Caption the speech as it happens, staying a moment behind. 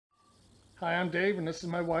Hi, I'm Dave, and this is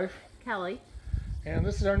my wife, Kelly. and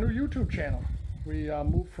this is our new YouTube channel. We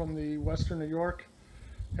moved from the Western New York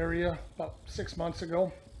area about 6 months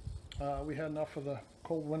ago. We had enough of the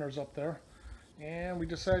cold winters up there, and we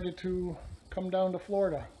decided to come down to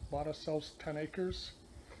Florida. Bought ourselves 10 acres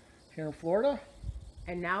here in Florida.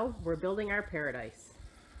 And now we're building our paradise.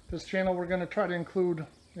 This channel, we're going to try to include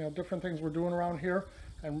different things we're doing around here,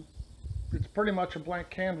 and it's pretty much a blank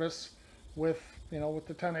canvas with with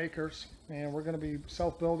the 10 acres, and we're going to be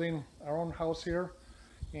self-building our own house here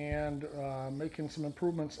and making some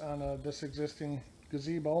improvements on this existing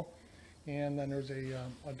gazebo, and then there's a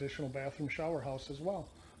additional bathroom shower house as well.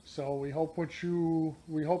 So we hope you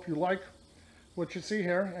like what you see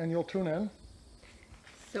here, and you'll tune in.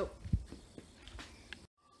 So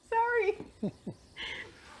sorry.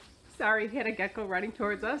 Sorry, we had a gecko running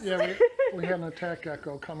towards us. Yeah, we had an attack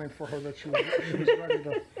gecko coming for her that she was ready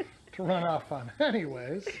to run off on.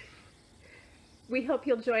 Anyways, we hope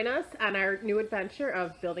you'll join us on our new adventure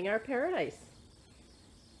of building our paradise.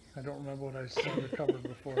 I don't remember what I said or covered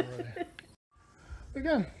before already.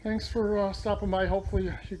 Again, thanks for stopping by.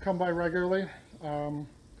 Hopefully you come by regularly. Don't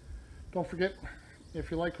forget, if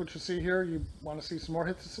you like what you see here, you want to see some more,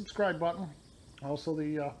 hit the subscribe button. Also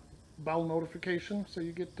the bell notification, so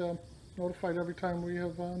you get notified every time we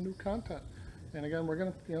have new content. And again, we're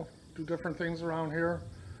going to do different things around here,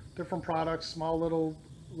 different products, small little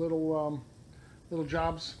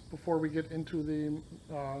jobs before we get into the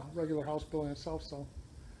regular house building itself. So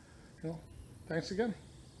thanks again.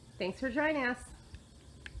 Thanks for joining us.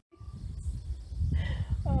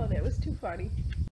 Oh, that was too funny.